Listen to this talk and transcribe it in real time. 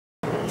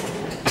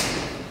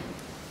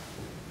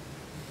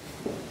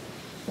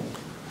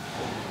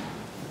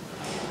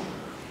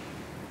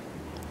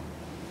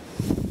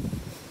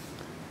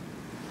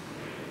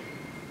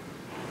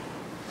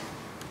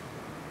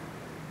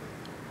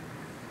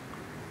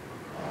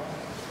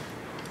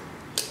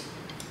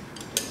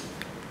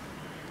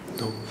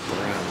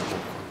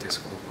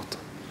this one,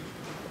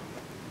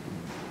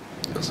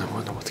 because I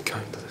wonder what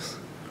kind it is.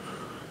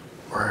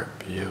 Very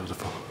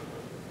beautiful.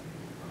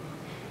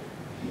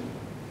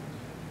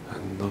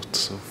 And not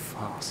so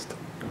fast.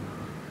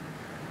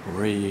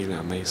 Really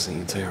amazing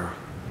interior.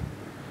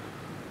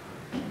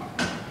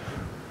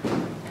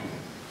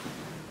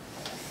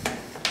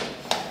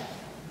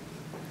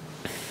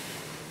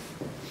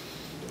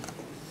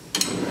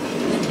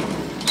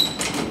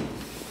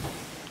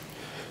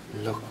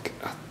 Look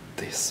at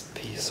this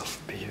piece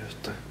of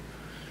beauty.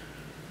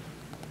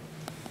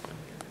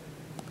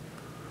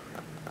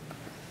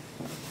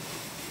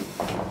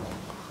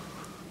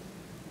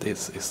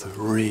 This is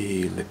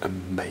really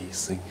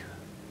amazing.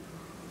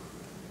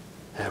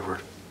 Every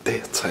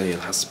detail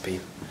has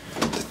been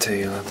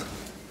detailed.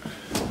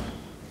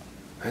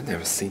 I've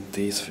never seen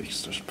these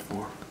fixtures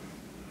before.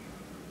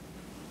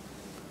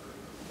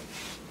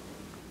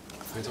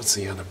 I don't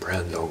see any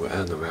brand logo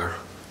anywhere.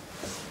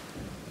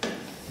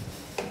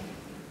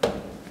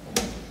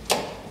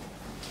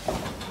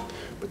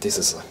 But this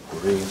is a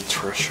real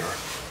treasure,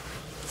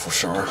 for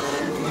sure.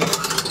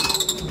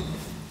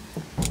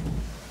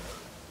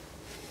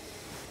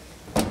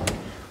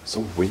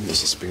 Some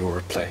windows has been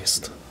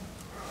replaced,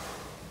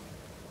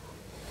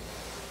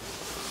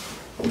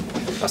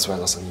 as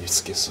well as a new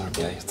skisser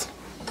gate.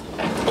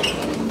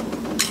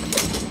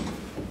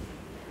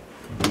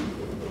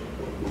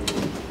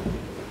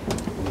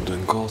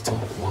 Odengatan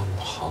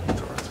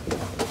 100.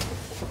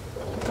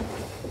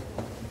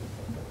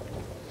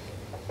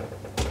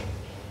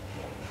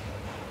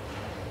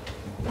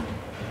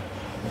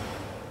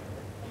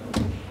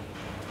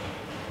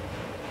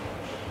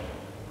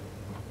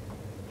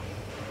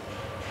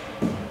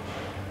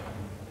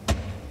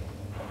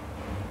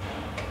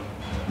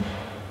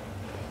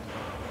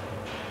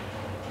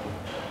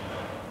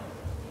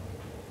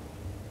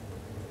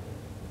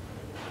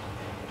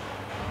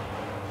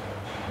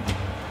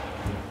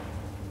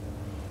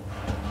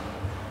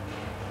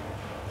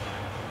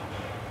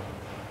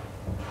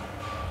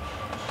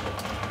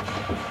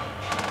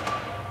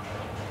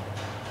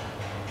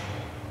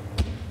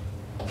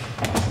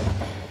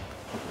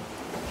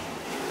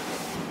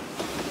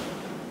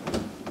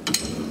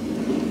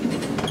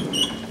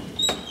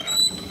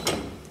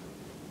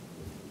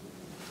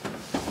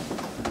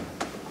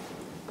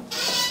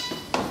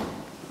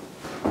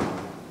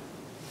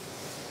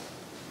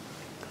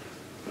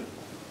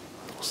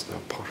 The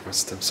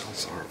apartments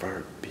themselves are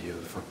very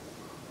beautiful.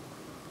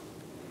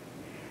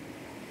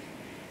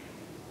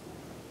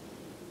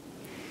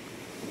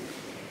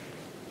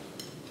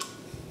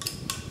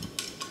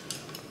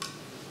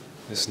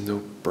 There's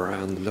no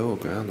brand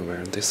logo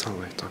anywhere in this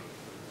elevator.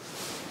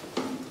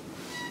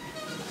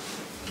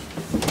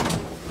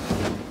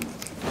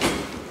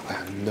 I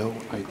have no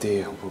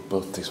idea who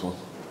built this one.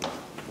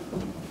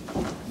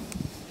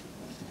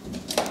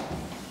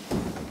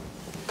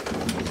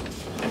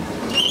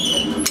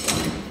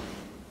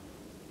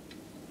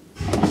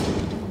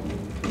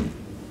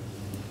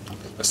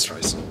 Let's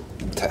try some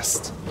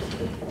test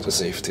to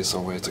see if this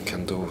elevator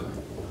can do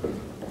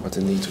what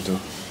they need to do.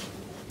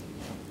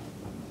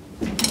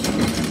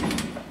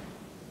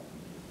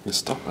 The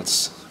stop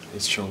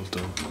it should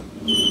do.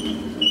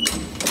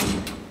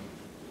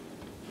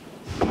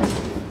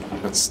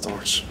 Let's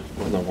start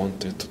what I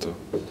want it to do.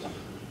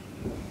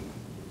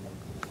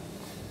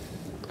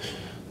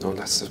 No,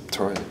 let's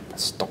try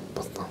stop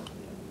it now.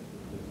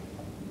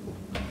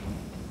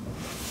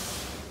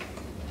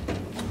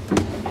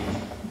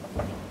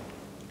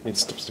 It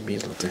stops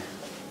immediately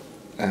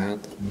and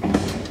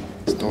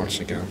starts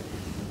again.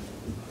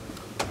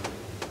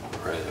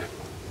 Really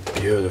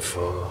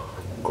beautiful,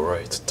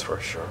 great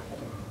treasure,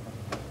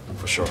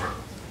 for sure.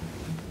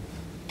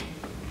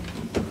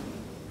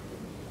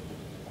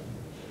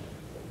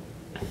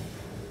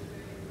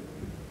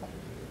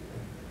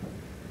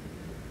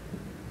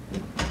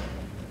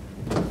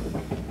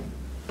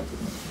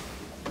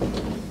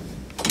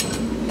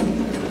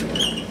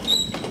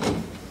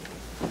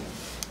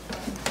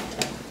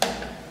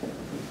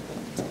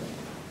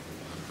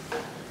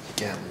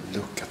 Again,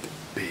 look at the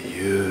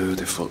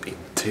beautiful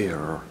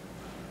interior.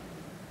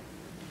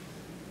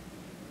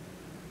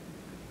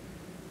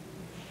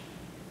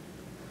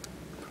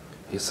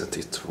 Isn't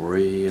it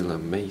real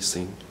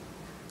amazing?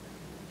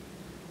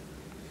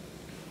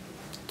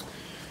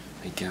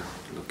 Again,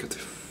 look at the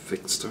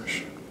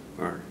fixtures.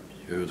 Very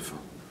beautiful.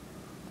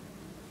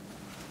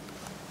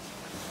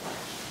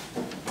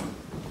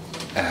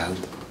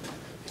 And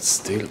it's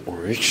still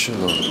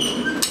original.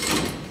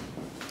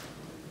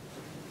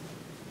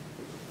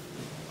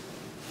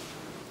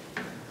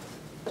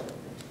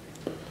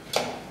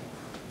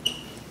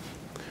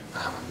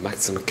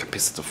 Maximum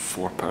capacity of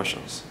 4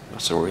 persons.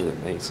 That's really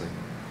amazing.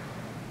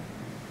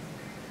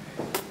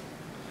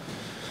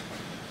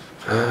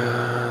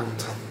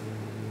 And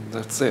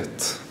that's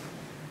it.